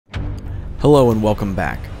Hello and welcome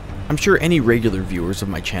back. I'm sure any regular viewers of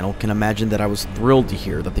my channel can imagine that I was thrilled to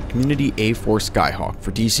hear that the Community A-4E Skyhawk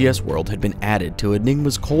for DCS World had been added to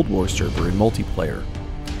Enigma's Cold War server in multiplayer.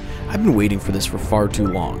 I've been waiting for this for far too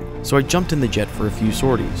long, so I jumped in the jet for a few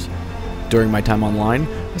sorties. During my time online,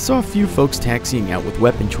 I saw a few folks taxiing out with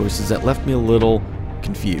weapon choices that left me a little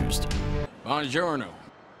confused. Buongiorno.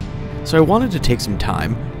 So I wanted to take some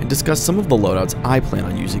time and discuss some of the loadouts I plan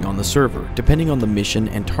on using on the server, depending on the mission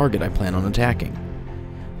and target I plan on attacking.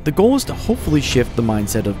 The goal is to hopefully shift the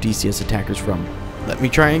mindset of DCS attackers from, let me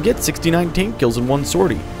try and get 69 tank kills in one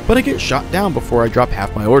sortie, but I get shot down before I drop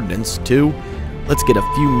half my ordnance, to, let's get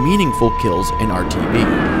a few meaningful kills in RTB.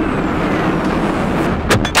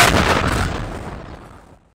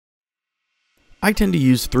 I tend to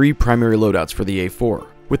use three primary loadouts for the A4,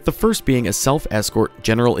 with the first being a self-escort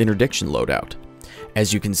general interdiction loadout.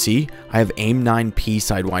 As you can see, I have AIM 9P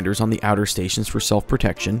sidewinders on the outer stations for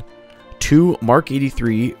self-protection, two Mark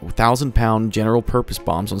 83 1,000-pound general purpose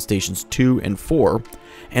bombs on stations 2 and 4,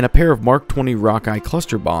 and a pair of Mark 20 Rockeye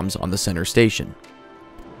cluster bombs on the center station.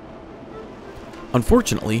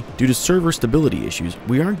 Unfortunately, due to server stability issues,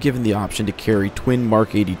 we aren't given the option to carry twin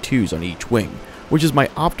Mark 82s on each wing, which is my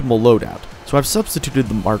optimal loadout, so I've substituted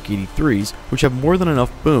the Mark 83s, which have more than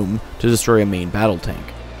enough boom to destroy a main battle tank.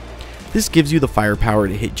 This gives you the firepower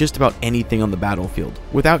to hit just about anything on the battlefield,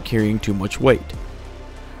 without carrying too much weight.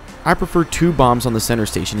 I prefer 2 bombs on the center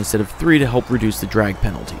station instead of 3 to help reduce the drag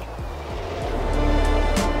penalty.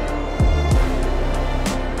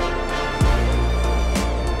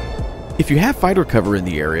 If you have fighter cover in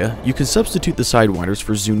the area, you can substitute the sidewinders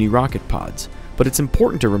for Zuni rocket pods, but it's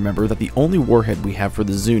important to remember that the only warhead we have for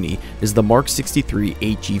the Zuni is the Mark 63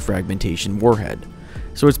 HE fragmentation warhead,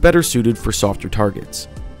 so it's better suited for softer targets.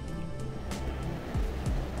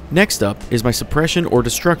 Next up is my suppression or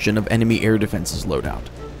destruction of enemy air defenses loadout.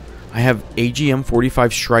 I have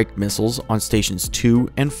AGM-45 Shrike missiles on stations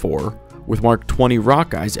 2 and 4, with Mark 20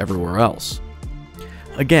 Rockeyes everywhere else.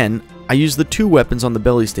 Again, I use the 2 weapons on the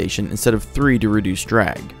belly station instead of 3 to reduce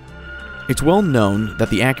drag. It's well known that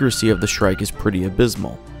the accuracy of the Shrike is pretty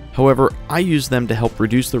abysmal. However, I use them to help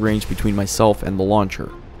reduce the range between myself and the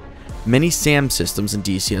launcher. Many SAM systems in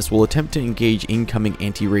DCS will attempt to engage incoming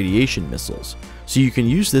anti-radiation missiles, so you can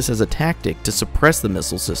use this as a tactic to suppress the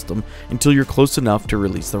missile system until you're close enough to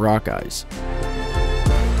release the Rockeyes.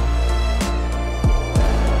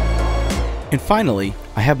 And finally,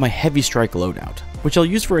 I have my heavy strike loadout, which I'll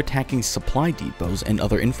use for attacking supply depots and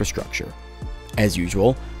other infrastructure. As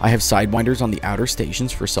usual, I have sidewinders on the outer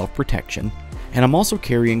stations for self-protection, and I'm also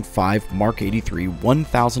carrying 5 Mark 83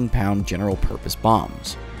 1,000-pound general purpose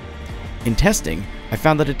bombs. In testing, I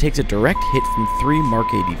found that it takes a direct hit from 3 Mark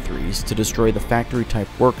 83s to destroy the factory-type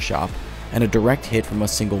workshop, and a direct hit from a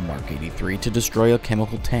single Mark 83 to destroy a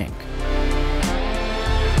chemical tank.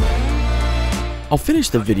 I'll finish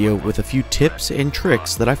the video with a few tips and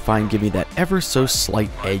tricks that I find give me that ever so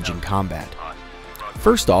slight edge in combat.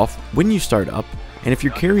 First off, when you start up, and if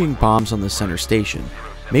you're carrying bombs on the center station,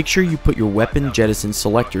 make sure you put your weapon jettison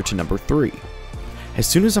selector to number 3. As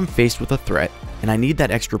soon as I'm faced with a threat, and I need that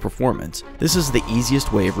extra performance, this is the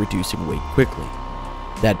easiest way of reducing weight quickly.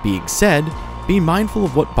 That being said, be mindful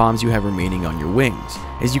of what bombs you have remaining on your wings,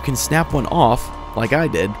 as you can snap one off, like I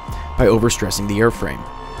did, by overstressing the airframe.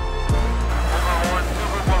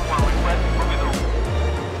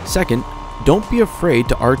 Second, don't be afraid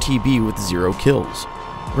to RTB with 0 kills.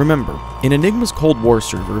 Remember, in Enigma's Cold War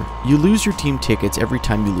server, you lose your team tickets every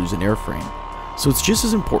time you lose an airframe, so it's just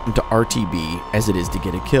as important to RTB as it is to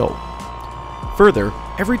get a kill. Further,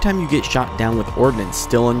 every time you get shot down with ordnance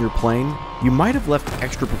still on your plane, you might have left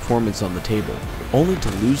extra performance on the table, only to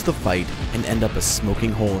lose the fight and end up a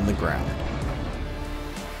smoking hole in the ground.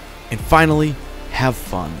 And finally, have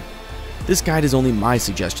fun. This guide is only my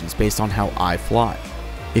suggestions based on how I fly.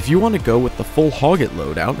 If you want to go with the full Hogget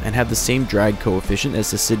loadout and have the same drag coefficient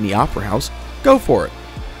as the Sydney Opera House, go for it.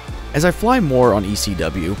 As I fly more on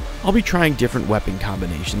ECW, I'll be trying different weapon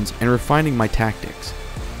combinations and refining my tactics.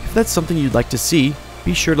 If that's something you'd like to see,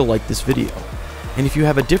 be sure to like this video. And if you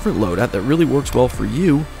have a different loadout that really works well for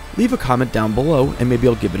you, leave a comment down below and maybe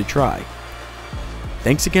I'll give it a try.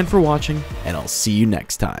 Thanks again for watching, and I'll see you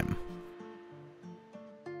next time.